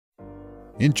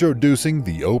Introducing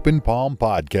the Open Palm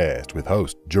Podcast with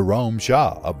host Jerome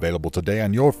Shaw, available today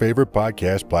on your favorite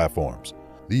podcast platforms.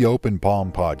 The Open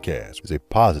Palm Podcast is a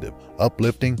positive,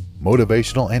 uplifting,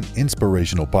 motivational, and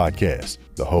inspirational podcast.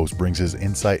 The host brings his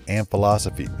insight and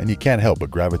philosophy, and you can't help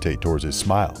but gravitate towards his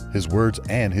smile, his words,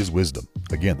 and his wisdom.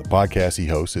 Again, the podcast he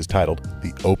hosts is titled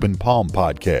The Open Palm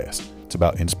Podcast. It's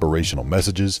about inspirational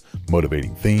messages,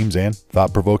 motivating themes, and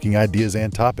thought-provoking ideas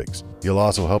and topics. He'll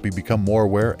also help you become more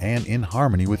aware and in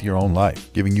harmony with your own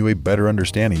life, giving you a better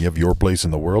understanding of your place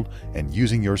in the world and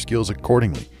using your skills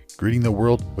accordingly, greeting the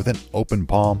world with an open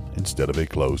palm instead of a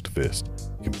closed fist.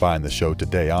 You can find the show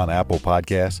today on Apple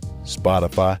Podcasts,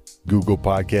 Spotify, Google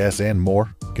Podcasts, and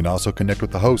more. You can also connect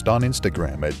with the host on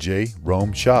Instagram at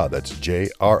Jerome Shaw. That's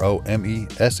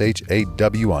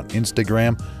JROMESHAW on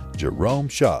Instagram. Jerome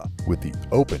Shaw with the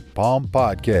Open Palm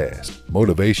Podcast.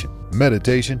 Motivation,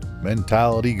 meditation,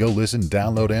 mentality. Go listen,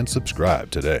 download, and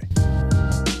subscribe today.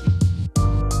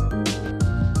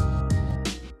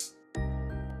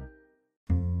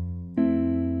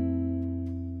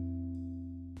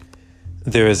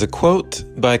 There is a quote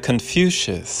by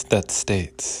Confucius that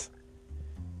states,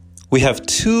 "We have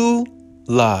two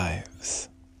lives,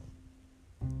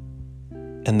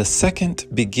 and the second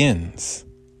begins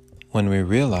when we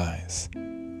realize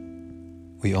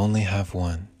we only have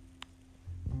one."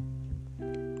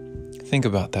 Think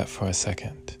about that for a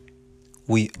second.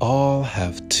 We all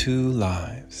have two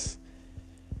lives.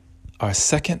 Our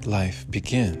second life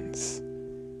begins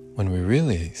when we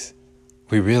realize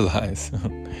we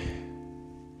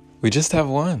just have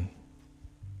one.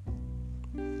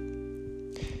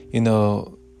 You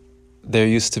know, there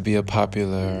used to be a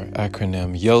popular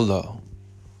acronym, YOLO.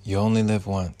 You only live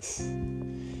once.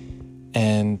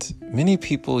 And many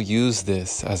people use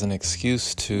this as an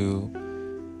excuse to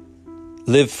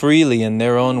live freely in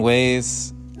their own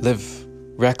ways, live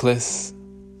reckless,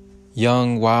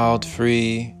 young, wild,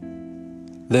 free,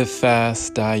 live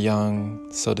fast, die young,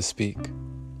 so to speak.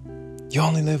 You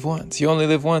only live once. You only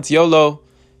live once. YOLO.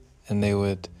 And they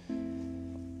would,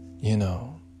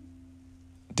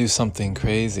 do something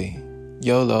crazy.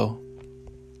 YOLO.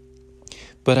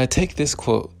 But I take this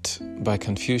quote by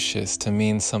Confucius to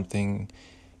mean something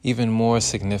even more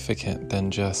significant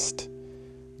than just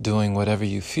doing whatever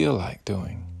you feel like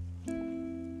doing.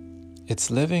 It's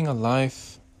living a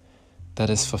life that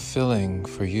is fulfilling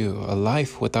for you, a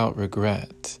life without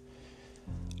regret,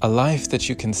 a life that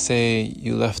you can say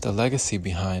you left a legacy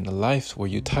behind, a life where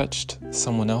you touched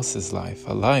someone else's life,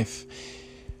 a life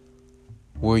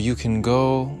where you can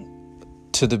go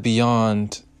to the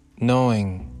beyond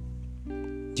knowing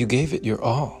you gave it your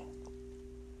all.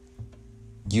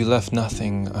 You left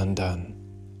nothing undone.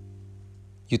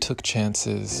 You took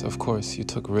chances, of course, you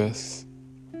took risks.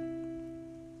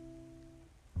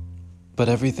 But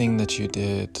everything that you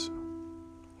did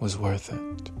was worth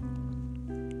it.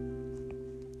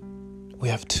 We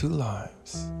have two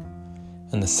lives,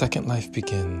 and the second life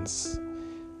begins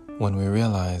when we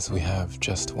realize we have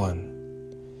just one.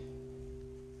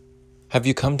 Have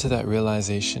you come to that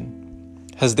realization?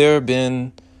 Has there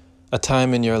been a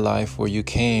time in your life where you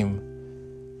came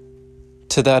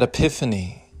to that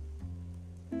epiphany,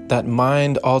 that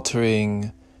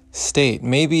mind-altering state?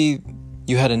 Maybe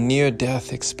you had a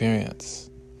near-death experience.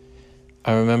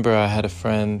 I remember I had a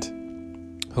friend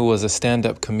who was a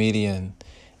stand-up comedian,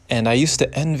 and I used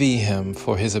to envy him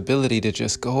for his ability to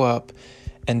just go up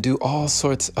and do all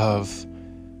sorts of,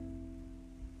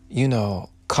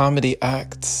 comedy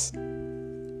acts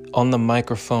on the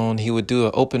microphone. He would do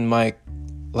an open mic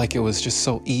like it was just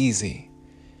so easy.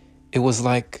 It was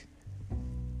like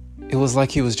he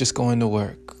was just going to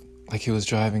work, like he was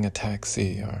driving a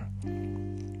taxi, or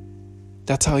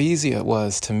that's how easy it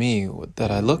was to me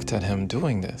that I looked at him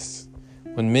doing this.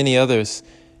 When many others,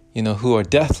 who are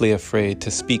deathly afraid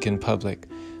to speak in public,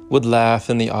 would laugh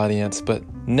in the audience, but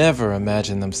never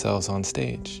imagine themselves on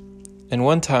stage. And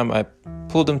one time I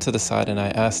pulled him to the side and I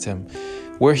asked him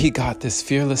where he got this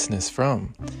fearlessness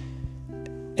from.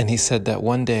 And he said that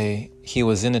one day he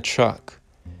was in a truck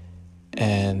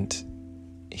and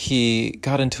he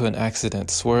got into an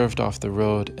accident, swerved off the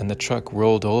road, and the truck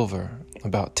rolled over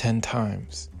about 10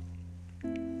 times.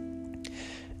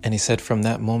 And he said from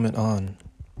that moment on,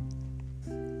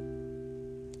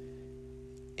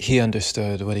 he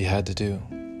understood what he had to do.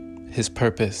 His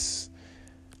purpose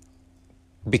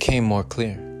became more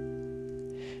clear.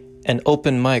 And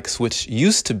open mics, which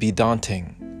used to be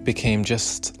daunting, became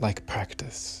just like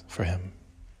practice for him.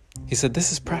 He said,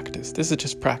 this is practice. This is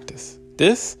just practice.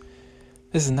 This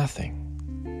is nothing,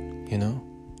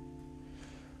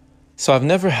 So I've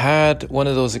never had one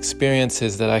of those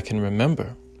experiences that I can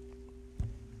remember.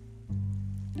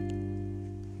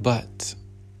 But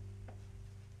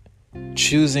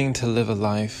choosing to live a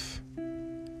life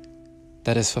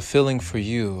that is fulfilling for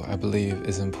you, I believe,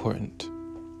 is important.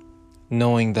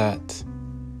 Knowing that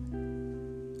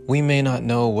we may not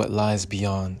know what lies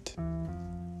beyond.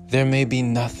 There may be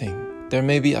nothing. There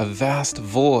may be a vast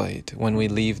void when we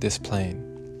leave this plane.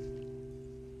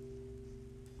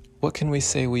 What can we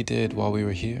say we did while we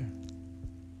were here?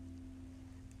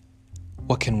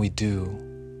 What can we do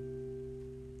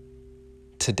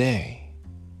today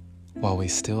while we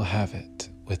still have it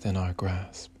within our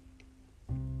grasp?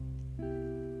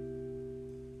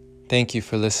 Thank you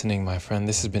for listening, my friend.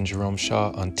 This has been Jerome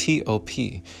Shaw on TOP,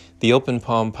 the Open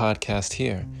Palm podcast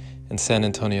here in San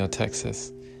Antonio,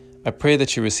 Texas. I pray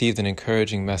that you received an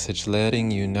encouraging message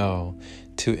letting you know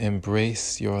to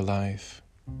embrace your life,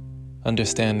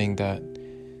 understanding that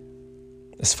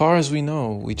as far as we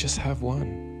know, we just have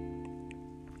one.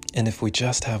 And if we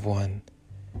just have one,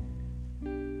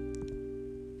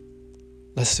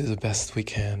 let's do the best we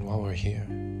can while we're here.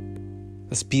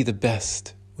 Let's be the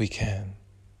best we can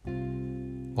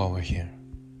while we're here.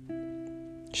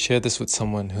 Share this with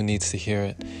someone who needs to hear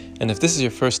it. And if this is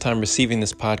your first time receiving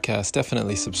this podcast,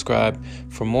 definitely subscribe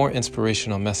for more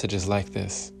inspirational messages like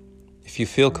this. If you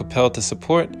feel compelled to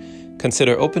support,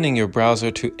 consider opening your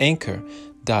browser to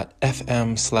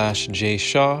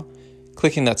anchor.fm/jshaw.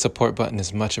 Clicking that support button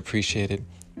is much appreciated.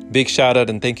 Big shout out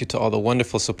and thank you to all the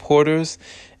wonderful supporters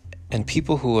and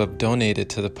people who have donated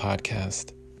to the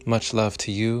podcast. Much love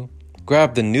to you.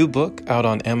 Grab the new book out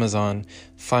on Amazon,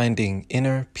 Finding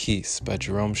Inner Peace by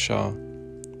Jerome Shaw.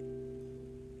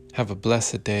 Have a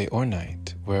blessed day or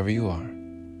night, wherever you are.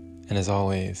 And as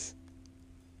always,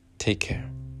 take care.